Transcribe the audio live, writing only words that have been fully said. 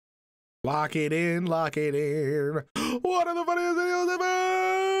Lock it in, lock it in. One of the funniest videos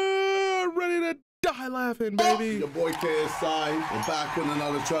ever. Ready to die laughing, baby. Your boy KSI. We're back with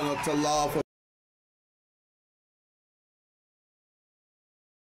another Try Not to Laugh.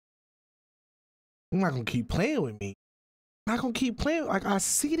 I'm not gonna keep playing with me. I'm not gonna keep playing. Like, I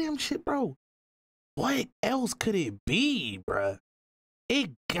see them shit, bro. What else could it be, bro? It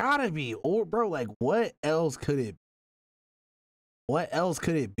gotta be, or bro, like, what else could it? What else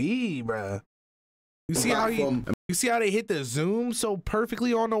could it be, bro? You see how you see how they hit the zoom so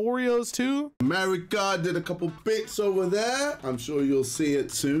perfectly on the Oreos too? America did a couple bits over there. I'm sure you'll see it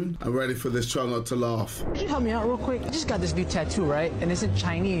soon. I'm ready for this Try Not to Laugh. Can you help me out real quick? I just got this new tattoo, right? And it's in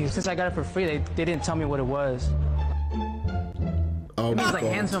Chinese. Since I got it for free, they didn't tell me what it was. Oh my He's god. like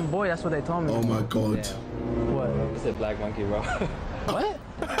handsome boy, that's what they told me. Oh my god. Yeah. What? It's a black monkey, bro. What?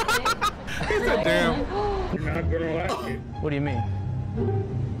 It's a damn. You're not gonna like it. What do you mean?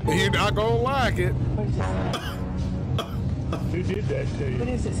 You're not gonna like it. Who did that to you? What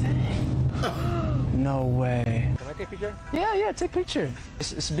is it saying? No way. Can I take a picture? Yeah, take a picture.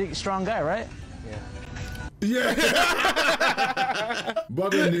 It's a big, strong guy, right? Yeah.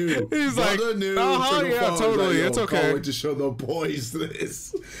 Brother knew. He's Brother like, knew. oh yeah, totally. Like, it's Can't okay. wait to show the boys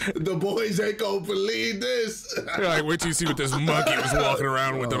this. The boys ain't gonna believe this. You're like, wait till you see what this monkey was walking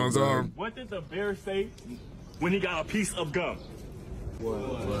around with on his arm. What did the bear say when he got a piece of gum?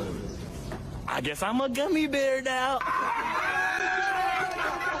 What? I guess I'm a gummy bear now.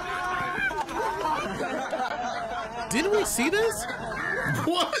 Didn't we see this?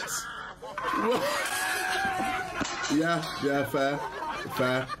 What? What? Yeah, fair.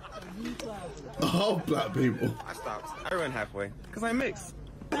 Oh, black people. I stopped. I ran halfway. Because I mixed.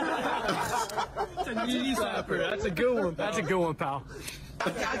 That's a GG slapper. That's a good one. That's a good one, pal.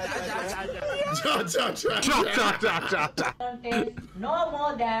 Contains no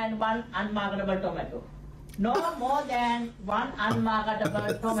more than one unmarketable tomato. No more than one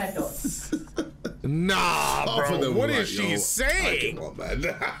unmarketable tomato. Nah, bro. What is she saying? Come on, man.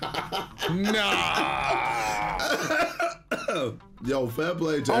 Nah. Yo, fair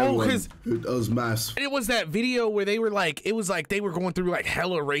play to everyone who does maths. It was that video where they were like, it was like they were going through like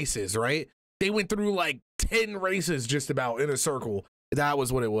hella races, right? They went through like 10 races just about in a circle. That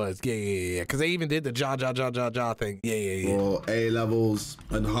was what it was. Yeah. Because they even did the ja thing. Yeah. Or A levels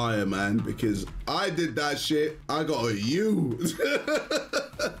and higher, man. Because I did that shit. I got a U.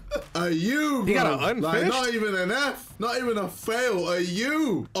 A U, bro. You got an unfinished? Like, not even an F. Not even a fail. A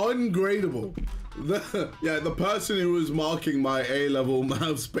U. Ungradable. The person who was marking my A-level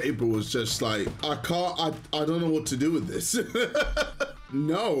maths paper was just like, I don't know what to do with this.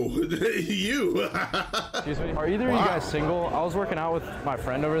 No, you. Excuse me. Are either of you guys single? I was working out with my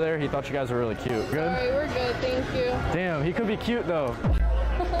friend over there. He thought you guys were really cute. Good? Alright, we're good, thank you. Damn, he could be cute though.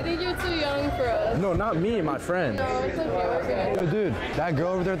 I think you're too young for us. No, not me, my friend. No, it's okay, we're good. Yo, dude, that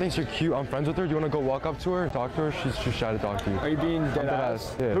girl over there thinks you're cute. I'm friends with her. Do you want to go walk up to her and talk to her? She's shy to talk to you. Are you being dead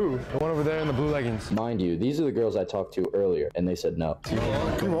ass? Yeah. Who? The one over there in the blue leggings. Mind you, these are the girls I talked to earlier, and they said no.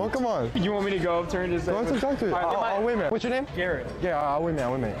 Come on. You want me to go up to her and just Go on to talk to her. I'll wait a minute. What's your name? Garrett. Yeah, I'll wait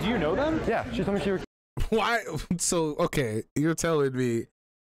a minute. Do you know them? Yeah, she told me she was. Why? So, okay, you're telling me,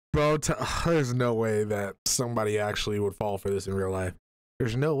 bro, there's no way that somebody actually would fall for this in real life.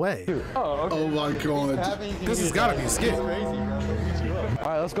 There's no way. Oh, okay. Oh my god. This has got to be a skit. All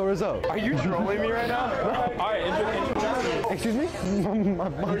right, let's go, Rizzo. Are you trolling me right now? Alright, introduce me. Excuse me?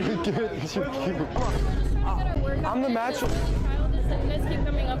 I'm the match. You guys keep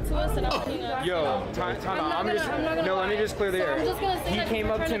coming up to us and I'm looking up. Yo, time out. Let me just clear the air. I'm just gonna say He that came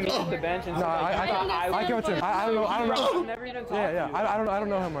you're up to trying me at the bench and said, I came up to him. I don't know. never even talked Yeah. I don't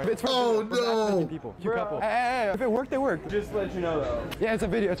know him. Right? It's for no. people. Cute couple. Hey, if it worked, it worked. Just to let you know though. Yeah, it's a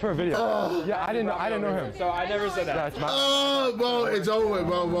video. It's for a video. Yeah, I didn't know him. So I never said that. Yeah, it's my. Oh, bro, it's over,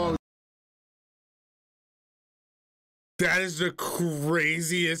 bro. That is the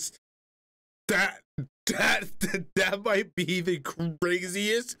craziest. That might be the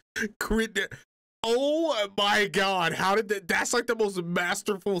craziest. Oh my god! How did that? That's like the most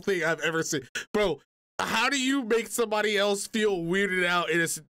masterful thing I've ever seen, bro. How do you make somebody else feel weirded out?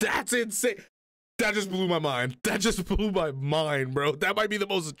 That's insane. That just blew my mind. That just blew my mind, bro. That might be the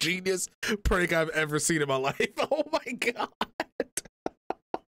most genius prank I've ever seen in my life. Oh my god.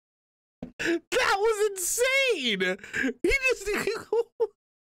 That was insane. He just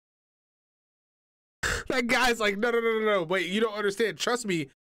that guy's like, no. Wait, you don't understand. Trust me,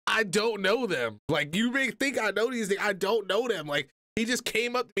 I don't know them. Like, you may think I know these things. I don't know them. Like, he just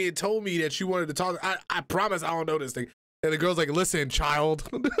came up to me and told me that you wanted to talk. I promise I don't know this thing. And the girl's like, listen, child.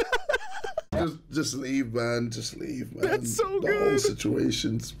 Just leave, man. Just leave, man. That's so the good. whole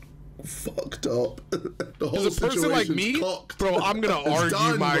situation's fucked up. The whole As a person like me, cocked. bro, I'm gonna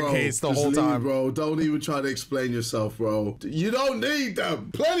argue my case the whole time, bro. Don't even try to explain yourself, bro. You don't need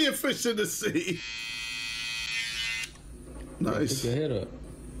them. Plenty of fish in the sea. Nice. Pick your head up,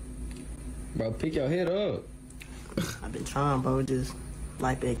 bro. Pick your head up. I've been trying, bro. Just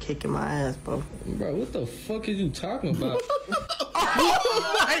like been kicking my ass, bro. Bro, what the fuck is you talking about?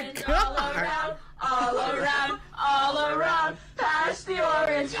 Oh my god! All around, pass the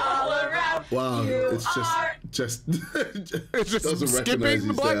orange all around. Wow, it's just doesn't skipping recognize the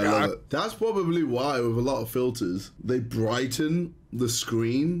you black there. I guy. love it. That's probably why, with a lot of filters, they brighten the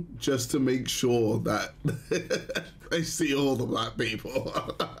screen just to make sure that they see all the black people.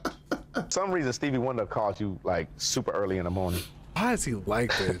 For some reason, Stevie Wonder called you like super early in the morning. Why is he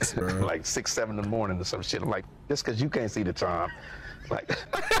like this, bro? Like 6, 7 in the morning or some shit. I'm like, just because you can't see the time. Like,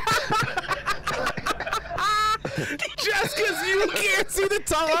 just because you can't see the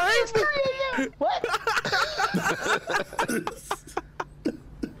time? What?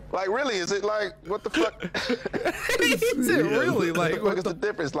 like, really? Is it like, what the fuck? Is it really? Like, what is the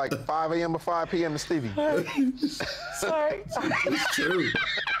difference? Like 5 a.m. or 5 p.m. to Stevie? Sorry. It's true.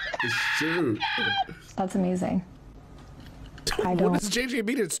 It's true. That's amazing. I What don't. does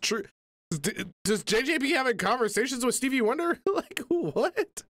JJB? It's true. Does JJB having conversations with Stevie Wonder? Like,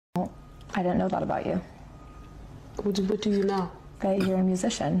 what? I didn't know that about you. What do you know? That you're a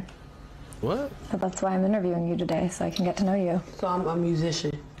musician. What? But that's why I'm interviewing you today, so I can get to know you. So I'm a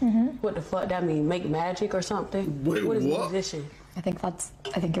musician. What the fuck that mean? Make magic or something? Wait, what is what? a musician? I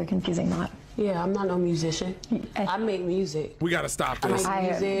think you're confusing that. Yeah, I'm not no musician. I make music. We gotta stop I this. make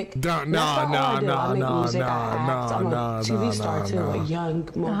music. No. I make music. I act. I'm a TV star too, a young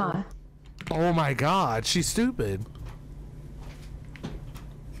mom. Oh my god, she's stupid.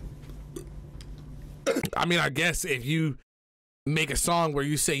 I mean, I guess if you make a song where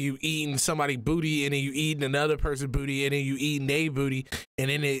you say you eating somebody booty and then you eating another person's booty and then you eating their booty and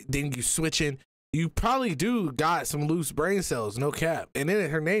then you switching, you probably do got some loose brain cells, no cap. And then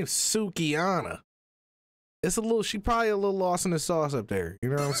her name's Sukiana. It's she probably a little lost in the sauce up there. You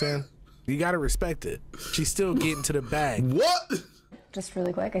know what I'm saying? You gotta respect it. She's still getting to the bag. What? Just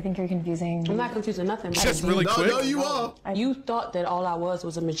really quick, I think you're confusing. I'm not confusing nothing. Just really quick? No, you are. You thought that all I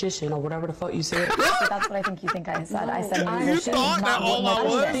was a magician or whatever the fuck you said. But that's what I think you think I said. I said I musician. You thought not that all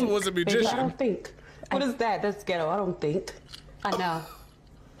I magician. was a Baby, I magician. don't think. What is that? That's ghetto. I don't think. I know.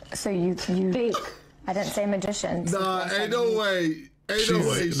 So you Think. I didn't say magician. So Nah, ain't no way. Ain't no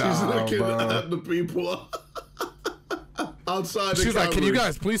way she's looking at the people outside the She's like, can you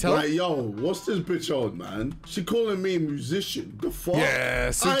cameras. guys please help? Like, yo, what's this bitch on, man? She calling me a musician. The fuck? Yeah,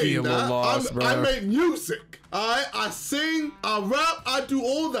 I Suki ain't a little that. lost, bro. I make music. I sing, I rap, I do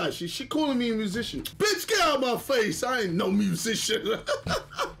all that shit. She calling me a musician. Bitch, get out of my face. I ain't no musician.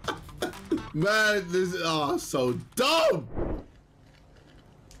 Man, this is so dumb.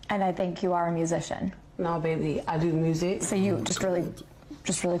 And I think you are a musician. No, baby, I do music. So you just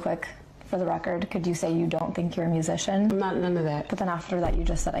really quick, for the record, could you say you don't think you're a musician? I'm not none of that. But then after that, you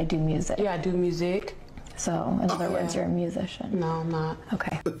just said I do music. Yeah, I do music. So in other words, you're a musician. No, I'm not.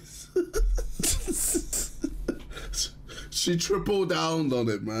 Okay. She tripled down on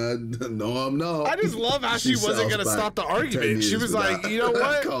it, man. No, I'm not. I just love how she wasn't gonna stop the argument. She was like, you know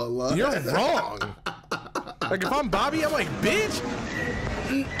I can't lie. what? You're wrong. Like if I'm Bobby, I'm like, bitch.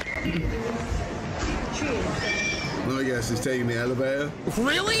 No, I guess he's taking the elevator.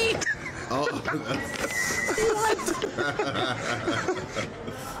 Really? Oh,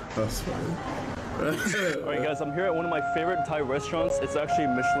 that's funny. Alright guys, I'm here at one of my favorite Thai restaurants. It's actually a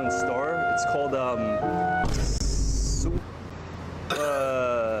Michelin star. It's called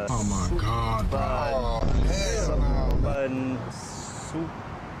oh my god, bro.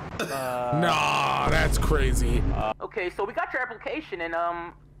 Nah, that's crazy. Okay, so we got your application and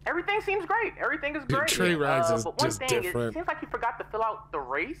everything seems great. Everything is great. Trey Rags is but one just thing different. It seems like you forgot to fill out the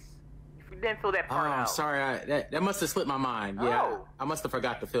race. You didn't fill that part I'm out. sorry, that must have slipped my mind. Yeah, Oh. I must have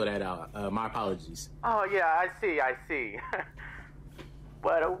forgot to fill that out. My apologies. Oh yeah, I see.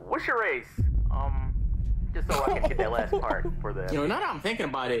 But what's your race? Just so I can get that last part for the. You know, now that I'm thinking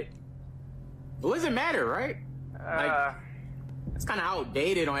about it, what does it matter, right? Like, it's kind of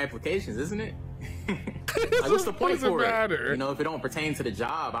outdated on applications, isn't it? Like, what's the point for it? You know, if it don't pertain to the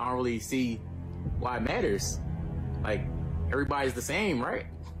job, I don't really see why it matters. Like, everybody's the same, right?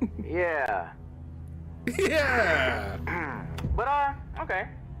 Yeah. Yeah. But okay,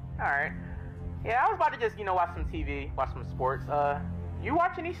 all right. Yeah, I was about to just watch some TV, watch some sports. You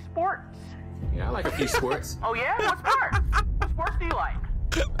watch any sports? Yeah, I like a few sports. Oh yeah, what sport? What sports do you like?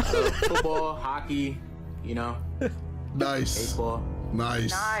 Football, hockey, you know. Nice. Baseball.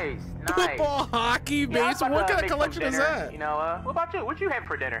 Nice. Nice. Football, hockey, baseball. What kind of collection is that? You know, what about you? What you had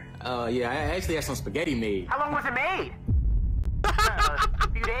for dinner? Yeah, I actually had some spaghetti made. How long was it made? A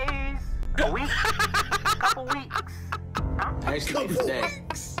few days? A week? A couple weeks? Huh? Actually, today.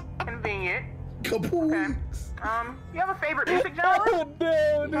 Convenient. Couple weeks. You have a favorite music genre?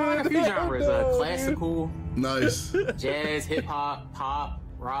 I like a few genres. Classical. Nice. Jazz, hip hop, pop,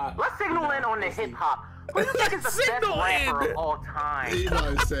 rock. Let's signal in on the hip hop. Who do you think is the best rapper of all time? He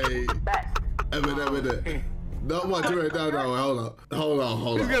might say Best. Eminem. No, what? No, hold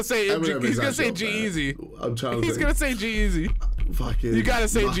on. He's gonna say G-Eazy. I'm trying to. He's gonna say G-Eazy. Fucking. You gotta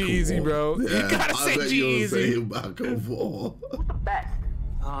say G-Eazy, bro. Yeah, you gotta say G-Eazy. Who's the best?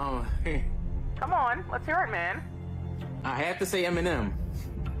 Come on, let's hear it, man. I have to say Eminem.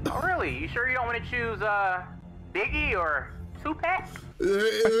 Oh, really? You sure you don't want to choose Biggie or Tupac?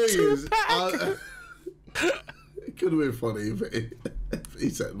 It could have been funny if he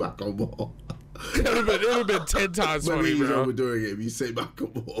said Macklemore. It would have been 10 times funny, he's bro. overdoing it if you say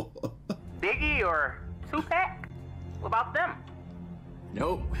Macklemore. Biggie or Tupac? What about them?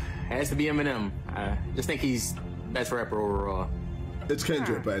 Nope, has to be Eminem. I just think he's best rapper overall. It's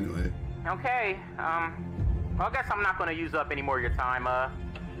Kendrick, but anyway. Okay, well, I guess I'm not gonna use up any more of your time.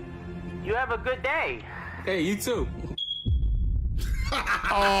 You have a good day. Hey, you too.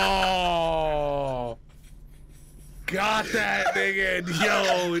 Oh, got that nigga.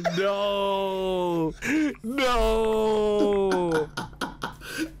 Yo, no.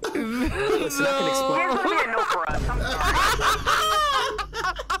 Here's gonna be a no for us. I'm sorry.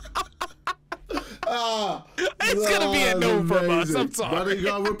 It's gonna be a no from us. I'm sorry. Brother, you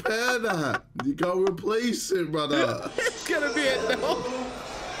gotta repair that. You gotta replace it, brother. It's gonna be a no.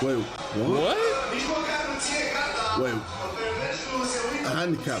 Wait, what? Wait, a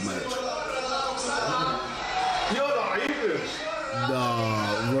handicap match?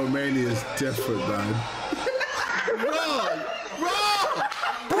 Nah, Romania's different, man.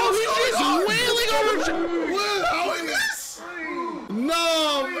 Bro, he's just wailing over.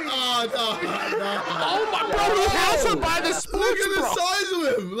 No! Oh my, bro, he has him by the sports, Look at the bro. size of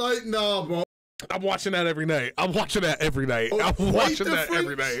him. Like, nah, bro. I'm watching that every night. I'm watching that every night. I'm watching that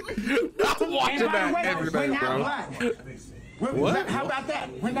every night, bro. What? How about that?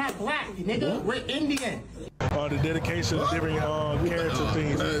 We're not black, nigga. We're Indian. The dedication of different character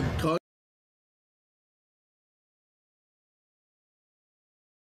things.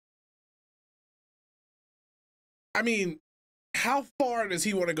 I mean, how far does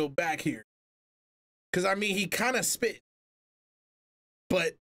he want to go back here? Because, I mean, he kind of spit.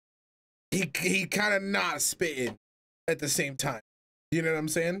 But he kind of not spitting at the same time. You know what I'm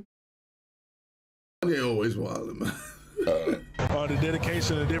saying? They always wild, man. The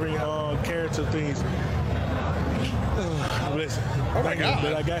dedication of different character things. Listen, oh my God.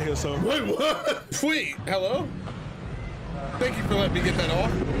 That I got here, so. Wait, what? Wait, hello? Thank you for letting me get that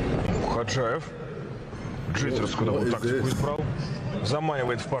off. Хаджаев, джитерскую вот тактику избрал,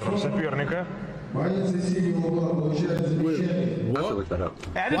 заманивает в парном соперника. What? Why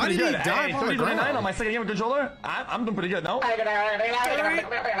did he dive on the ground? On my second game of controller, I'm doing pretty good, no?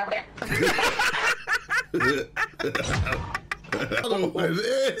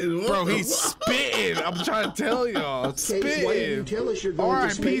 Bro, he's spitting. I'm trying to tell y'all. Spitting. Tell us you're going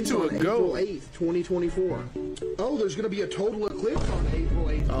to RIP to a April goat. 8th, 2024. Oh, there's going to be a total eclipse on April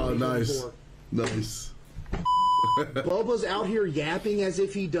 8th, 2024. Oh, nice. Nice. Bubba's out here yapping as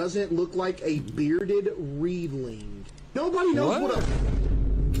if he doesn't look like a bearded reedling. Nobody knows what a...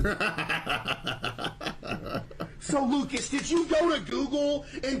 So, Lucas, did you go to Google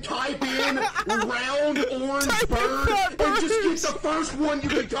and type in round orange bird and just get the first one you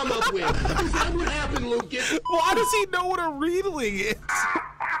could come up with? Is that what happened, Lucas? Why does he know what a reedling is?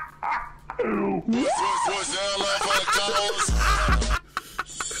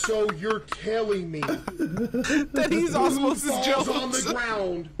 So you're telling me that he's Osmosis Jones on the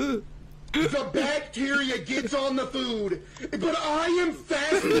ground, the bacteria gets on the food, but I am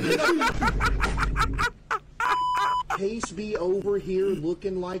faster than Case be over here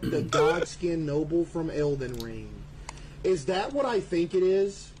looking like the Godskin Noble from Elden Ring. Is that what I think it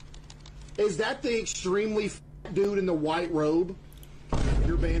is? Is that the extremely fat dude in the white robe?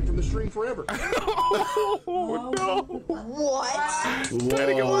 You're banned from the stream forever. Oh, no. What? That's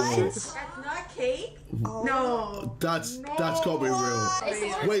not cake? No. That's gotta be real.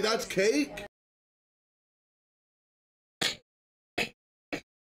 Wait, that's cake?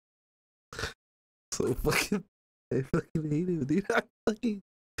 So fucking, I fucking hate him, dude. I fucking.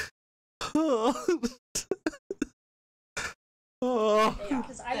 Oh.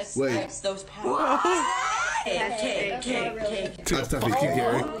 Because I Wait. those powers. Cake. That's definitely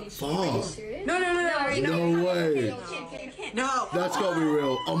Gary. Oh. No. No way. No. That's gotta be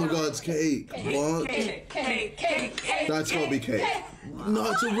real. Oh my god, it's cake. What? Cake. That's gotta be cake.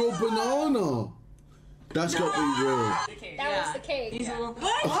 No, it's a real banana. That's gotta be real. That was the cake. What?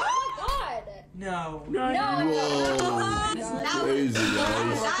 Oh my god. No. Whoa. Crazy,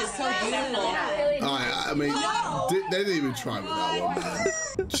 guys. That's so beautiful. I mean, they didn't even try with that one, man.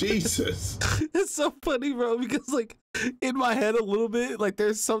 Jesus. It's so funny, bro, because like in my head a little bit, like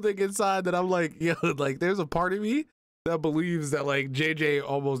there's something inside that I'm like, yo, like there's a part of me that believes that like JJ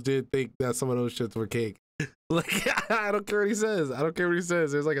almost did think that some of those shits were cake. Like I don't care what he says.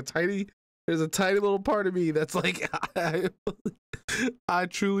 There's like a tiny little part of me that's like I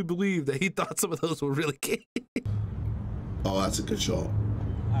truly believe that he thought some of those were really cake. Oh, that's a good shot.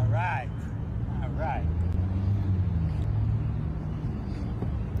 All right.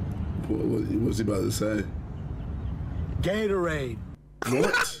 What's he about to say? Gatorade.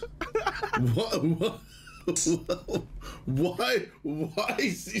 What? Why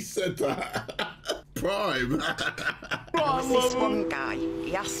is he said that? Prime. This one guy,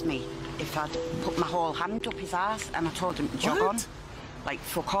 he asked me if I'd put my whole hand up his ass, and I told him to jog on. Like,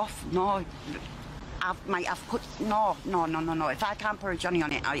 fuck off. No. I've put... No. If I can't put a Johnny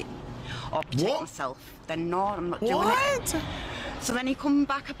on it, or protect myself, then no, I'm not doing it. So then he come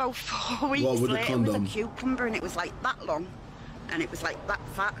back about 4 weeks later with a cucumber, and it was like that long, and it was like that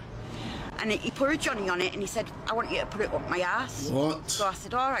fat. And he put a Johnny on it, and he said, I want you to put it up my ass. What? So I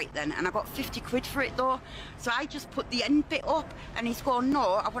said, all right then. And I got 50 quid for it though. So I just put the end bit up, and he's going,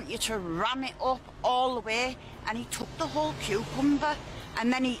 no, I want you to ram it up all the way. And he took the whole cucumber.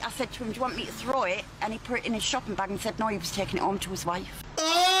 And then I said to him, do you want me to throw it? And he put it in his shopping bag and said, no, he was taking it home to his wife.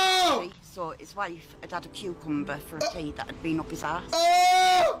 Oh! So his wife had a cucumber for a tea that had been up his ass.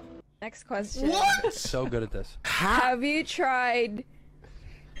 Oh! Next question. What? So good at this. Have you tried...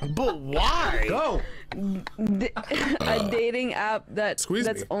 But why? Go. A dating app that's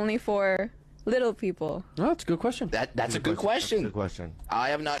only for little people? Oh, that's a good question. That's a good question. Good question. I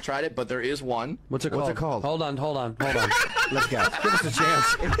have not tried it, but there is one. What's it called? Hold on. Let's go. Give us a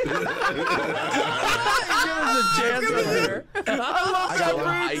chance. Give us a chance over here. I got one.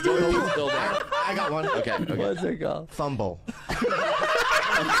 I don't know if it's still there. I got one. Okay. What's it called? Fumble.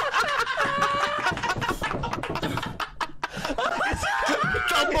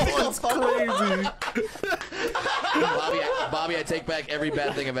 It's crazy. Bobby, I take back every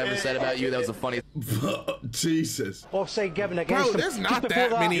bad thing I've ever said about you. That was the funniest. Jesus. Offside given against bro, there's not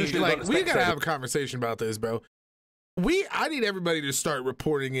that many. Like, we gotta have a conversation about this, bro. I need everybody to start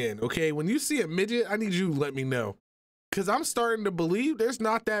reporting in, okay? When you see a midget, I need you to let me know. Because I'm starting to believe there's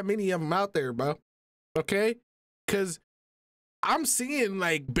not that many of them out there, bro. Okay? Because I'm seeing,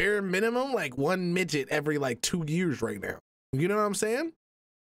 like, bare minimum, like, one midget every, like, 2 years right now. You know what I'm saying?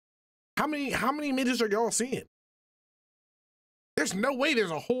 How many midgets are y'all seeing? There's no way there's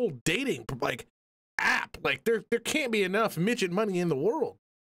a whole dating, like, app. Like, there can't be enough midget money in the world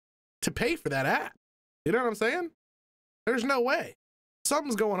to pay for that app. You know what I'm saying? There's no way.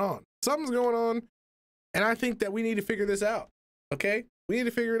 Something's going on. And I think that we need to figure this out. Okay? We need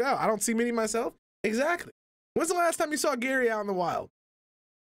to figure it out. I don't see many myself. Exactly. When's the last time you saw Gary out in the wild?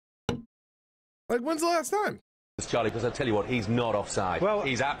 Like, when's the last time? Charlie, because I tell you what, he's not offside. Well,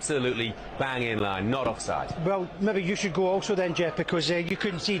 he's absolutely bang in line, not offside. Well, maybe you should go also then, Jeff, because you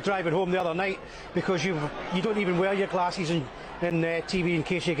couldn't see driving home the other night because you don't even wear your glasses in TV in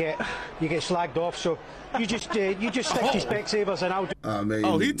case you get slagged off. So you just stick to Specsavers and I'll do. I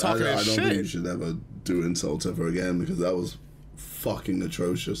mean, he talking I don't shit. think you should ever do insults ever again because that was fucking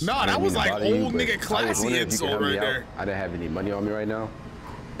atrocious. No, that was like old nigga classy insult right there. I didn't have any money on me right now.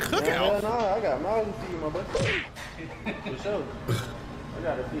 Cookout. No, I got miles to feed my buddy. For sure. I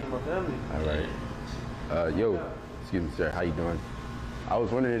got to feed my family. All right. Yo, excuse me, sir. How you doing? I was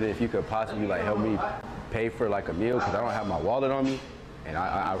wondering if you could possibly like help me pay for like a meal because I don't have my wallet on me, and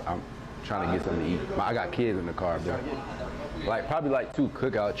I'm trying to get something to eat. I got kids in the car, bro. Like probably like 2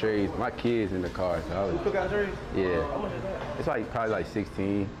 cookout trays. My kids in the car. So 2 cookout trays? Yeah. It's like probably like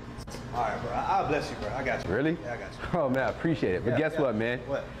 16. All right, bro. I'll bless you, bro. I got you. Really? Yeah, I got you. Oh, man, I appreciate it. But guess what, man?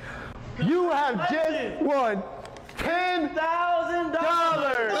 What? You have just won $10,000.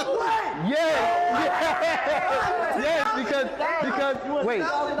 What? Yes,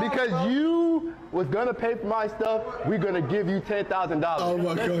 because you was gonna pay for my stuff. We're gonna give you $10,000. Oh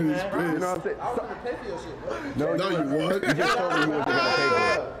my God, he's pissed. You know what I'm saying? I was gonna pay for your shit, No, bro. you weren't. You just told me you wasn't gonna pay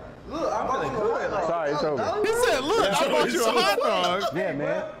for it. Look, I'm feeling good. Like, sorry, it's over. He said, look, I bought you a hot dog. Yeah,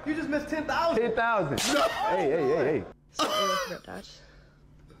 man. You just missed 10,000. 10,000. Hey.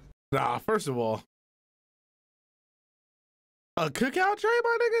 Nah, first of all, A cookout tray,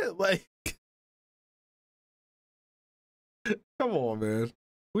 my nigga? Like, come on, man.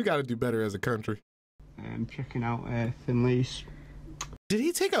 We got to do better as a country. I'm checking out Finley's. Did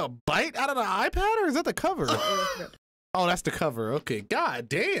he take a bite out of the iPad, or is that the cover? Oh, that's the cover. Okay. God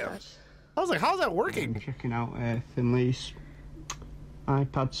damn. I was like, how's that working? I'm checking out Finley's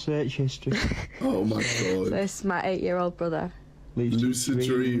iPad search history. Oh my god. So this is my 8-year-old brother. Lucid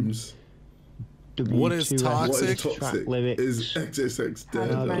dreams. What is toxic? Track lyrics. Is XXX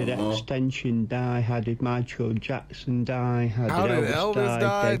dead? How did Extension die? How did Michael Jackson die? How did Elvis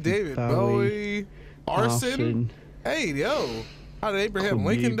die? David Bowie? Arson? Hey, yo. How did Abraham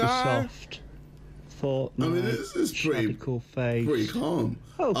Lincoln die? Fortnite. I mean, this is pretty calm.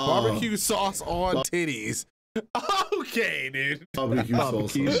 Oh, barbecue sauce on titties. Okay, dude. Barbecue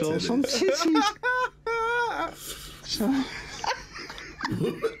sauce on titties.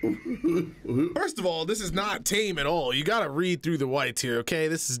 First of all, this is not tame at all. You got to read through the whites here, okay?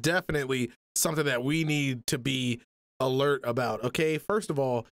 This is definitely something that we need to be alert about, okay? First of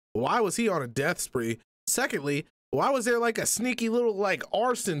all, why was he on a death spree? Secondly, why was there like a sneaky little like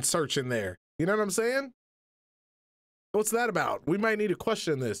arson search in there? You know what I'm saying? What's that about? We might need to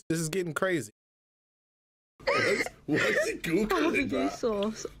question this. This is getting crazy. Why is he Googling Barbecue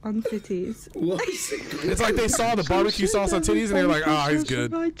sauce on titties. Why is he Googling? It's like they saw the barbecue sauce on titties and they're like, oh, he's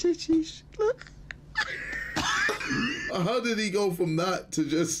good. My titties. Look. How did he go from that to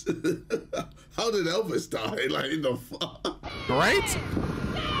just... How did Elvis die? Like, in the fuck? Right?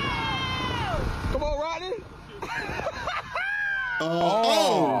 Come on, Rodney.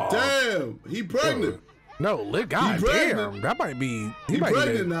 Oh, damn. He pregnant. No, God damn. That might be... He might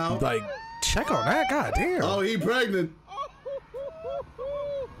pregnant even, now. Like, check on that. God damn. Oh, he pregnant.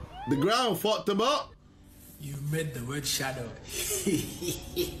 The ground fucked him up. You made the word shadow.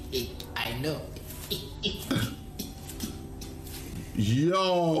 I know.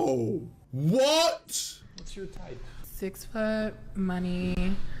 Yo, what? What's your type? 6 foot,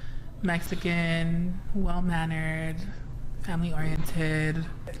 money, Mexican, well-mannered, family-oriented.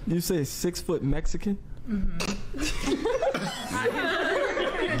 You say 6 foot Mexican?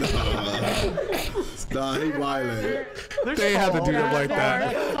 Nah, he violent. They had to do it like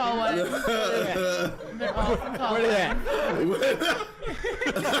that. Where they at?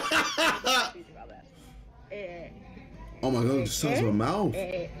 Oh my god, the size of a mouth.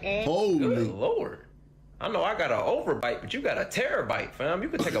 Holy Good Lord. I know I got an overbite, but you got a terabyte, fam. You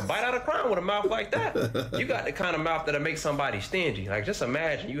could take a bite out of crown with a mouth like that. You got the kind of mouth that'll make somebody stingy. Like, just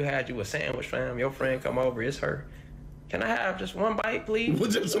imagine you had you a sandwich, fam. Your friend come over, it's her. Can I have just one bite, please?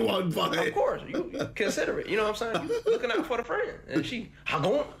 Just one bite. Of course. You consider it. You know what I'm saying? You looking out for the friend. And she, I'm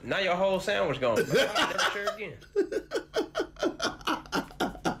going. Now your whole sandwich gone. Sure again.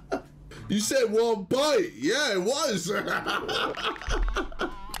 You said one bite. Yeah, it was.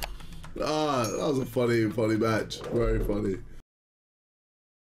 That was a funny match. Very funny.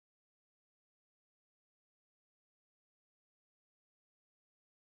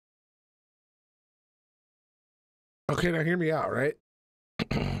 Okay, now hear me out, right?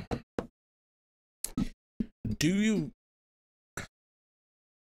 Do you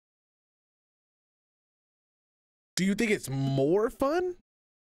think it's more fun?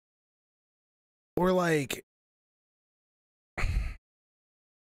 Or like, I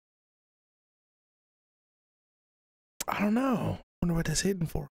don't know. Wonder what that's hitting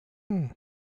for.